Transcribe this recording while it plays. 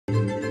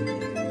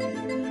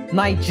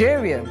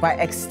Nigeria, by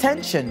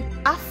extension,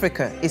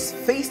 Africa, is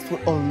faced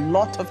with a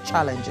lot of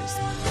challenges.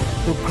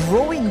 The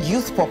growing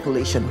youth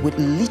population with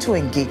little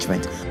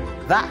engagement,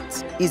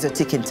 that is a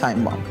ticking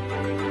time bomb.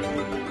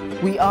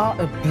 We are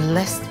a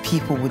blessed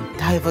people with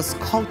diverse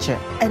culture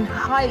and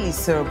highly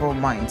cerebral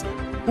minds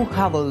who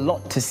have a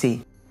lot to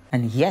say.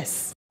 And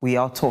yes, we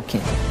are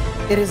talking.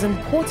 It is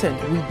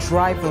important we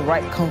drive the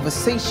right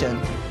conversation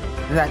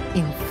that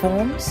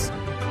informs,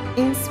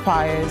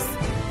 inspires,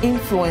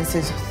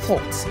 influences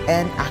thought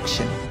and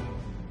action.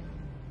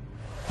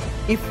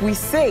 If we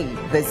say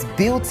there's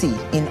beauty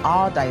in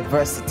our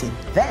diversity,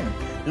 then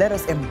let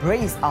us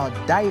embrace our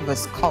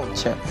diverse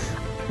culture.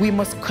 We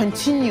must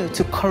continue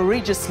to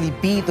courageously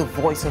be the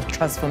voice of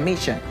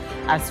transformation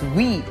as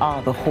we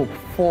are the hope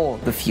for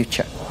the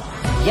future.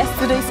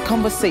 Yesterday's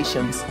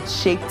conversations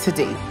shape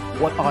today.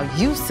 What are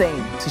you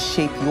saying to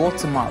shape your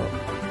tomorrow?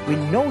 We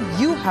know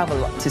you have a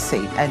lot to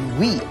say, and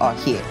we are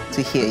here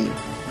to hear you.